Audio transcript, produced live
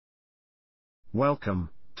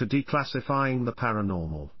Welcome to Declassifying the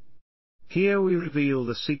Paranormal. Here we reveal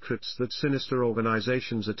the secrets that sinister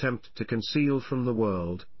organizations attempt to conceal from the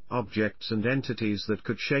world, objects and entities that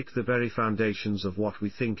could shake the very foundations of what we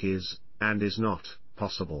think is, and is not,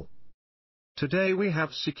 possible. Today we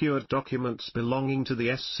have secured documents belonging to the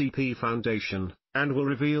SCP Foundation, and will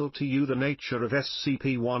reveal to you the nature of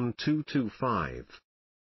SCP-1225.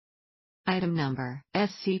 Item Number,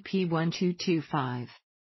 SCP-1225.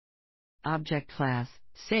 Object Class,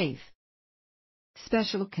 Safe.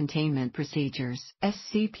 Special Containment Procedures.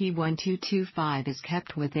 SCP-1225 is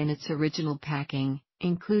kept within its original packing,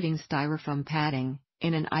 including styrofoam padding,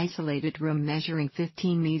 in an isolated room measuring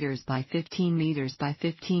 15 meters by 15 meters by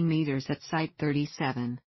 15 meters at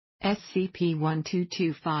Site-37.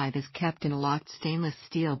 SCP-1225 is kept in a locked stainless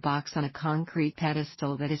steel box on a concrete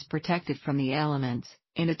pedestal that is protected from the elements,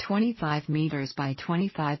 in a 25 meters by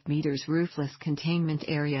 25 meters roofless containment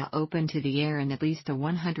area open to the air in at least a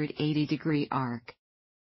 180-degree arc.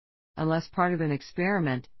 Unless part of an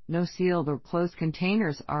experiment, no sealed or closed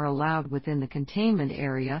containers are allowed within the containment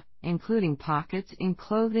area, including pockets in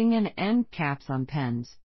clothing and end caps on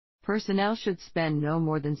pens. Personnel should spend no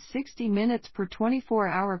more than 60 minutes per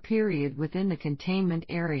 24-hour period within the containment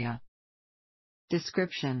area.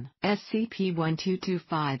 Description: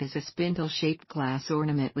 SCP-1225 is a spindle-shaped glass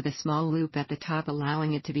ornament with a small loop at the top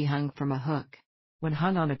allowing it to be hung from a hook. When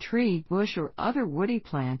hung on a tree, bush or other woody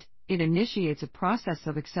plant, it initiates a process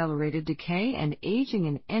of accelerated decay and aging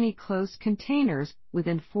in any closed containers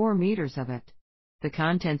within 4 meters of it. The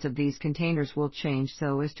contents of these containers will change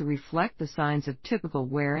so as to reflect the signs of typical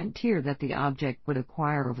wear and tear that the object would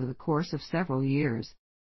acquire over the course of several years.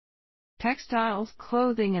 Textiles,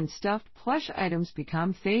 clothing, and stuffed plush items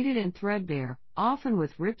become faded and threadbare, often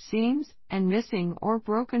with ripped seams and missing or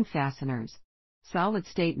broken fasteners.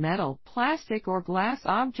 Solid-state metal, plastic, or glass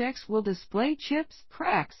objects will display chips,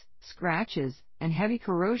 cracks, scratches, and heavy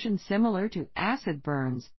corrosion similar to acid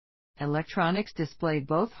burns. Electronics display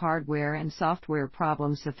both hardware and software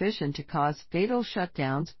problems sufficient to cause fatal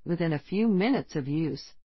shutdowns within a few minutes of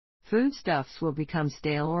use. Foodstuffs will become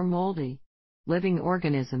stale or moldy. Living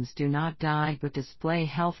organisms do not die but display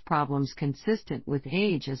health problems consistent with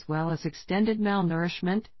age as well as extended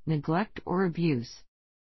malnourishment, neglect, or abuse.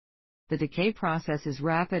 The decay process is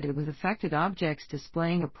rapid with affected objects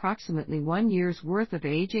displaying approximately 1 year's worth of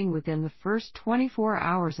aging within the first 24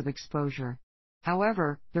 hours of exposure.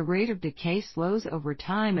 However, the rate of decay slows over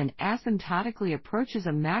time and asymptotically approaches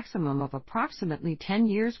a maximum of approximately 10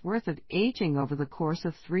 years' worth of aging over the course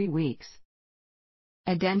of 3 weeks.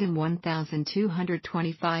 Addendum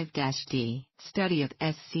 1225-D, Study of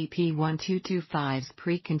SCP-1225's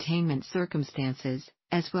pre-containment circumstances,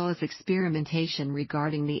 as well as experimentation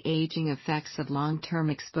regarding the aging effects of long-term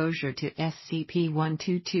exposure to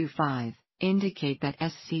SCP-1225, indicate that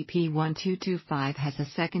SCP-1225 has a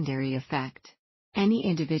secondary effect. Any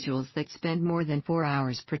individuals that spend more than 4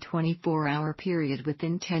 hours per 24-hour period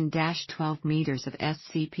within 10-12 meters of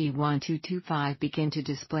SCP-1225 begin to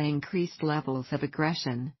display increased levels of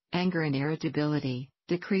aggression, anger and irritability,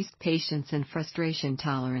 decreased patience and frustration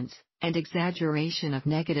tolerance, and exaggeration of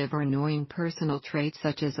negative or annoying personal traits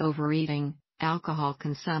such as overeating, alcohol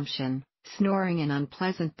consumption, snoring and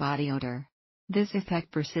unpleasant body odor. This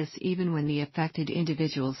effect persists even when the affected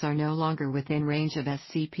individuals are no longer within range of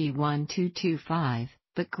SCP-1225,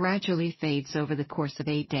 but gradually fades over the course of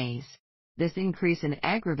 8 days. This increase in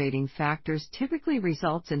aggravating factors typically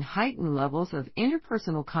results in heightened levels of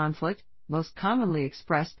interpersonal conflict, most commonly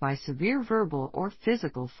expressed by severe verbal or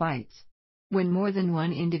physical fights. When more than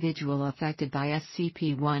one individual affected by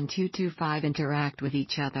SCP-1225 interact with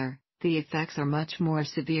each other, the effects are much more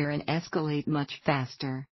severe and escalate much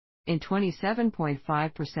faster. In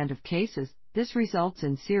 27.5% of cases, this results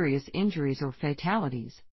in serious injuries or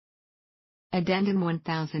fatalities. Addendum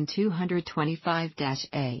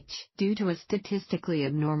 1225-H. Due to a statistically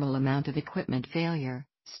abnormal amount of equipment failure,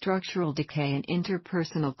 structural decay and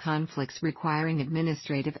interpersonal conflicts requiring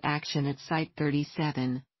administrative action at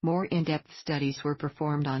Site-37, more in-depth studies were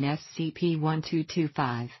performed on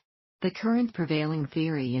SCP-1225. The current prevailing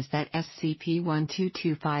theory is that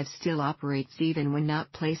SCP-1225 still operates even when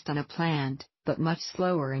not placed on a plant, but much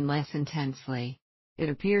slower and less intensely. It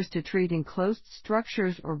appears to treat enclosed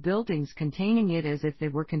structures or buildings containing it as if they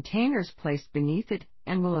were containers placed beneath it,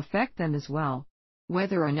 and will affect them as well.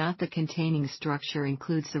 Whether or not the containing structure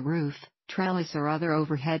includes a roof, trellis or other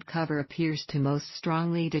overhead cover appears to most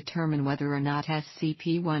strongly determine whether or not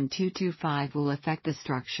SCP-1225 will affect the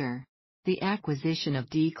structure. The acquisition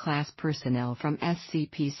of D-Class personnel from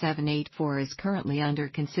SCP-784 is currently under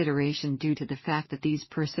consideration due to the fact that these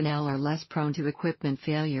personnel are less prone to equipment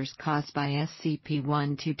failures caused by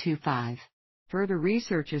SCP-1225. Further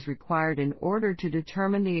research is required in order to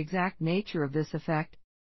determine the exact nature of this effect.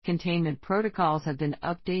 Containment protocols have been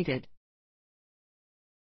updated.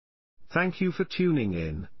 Thank you for tuning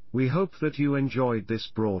in. We hope that you enjoyed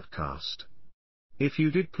this broadcast. If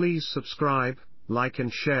you did, please subscribe, like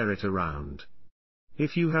and share it around.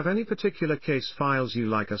 If you have any particular case files you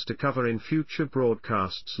like us to cover in future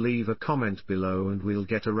broadcasts, leave a comment below and we'll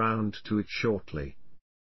get around to it shortly.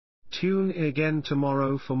 Tune in again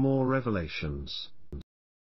tomorrow for more revelations.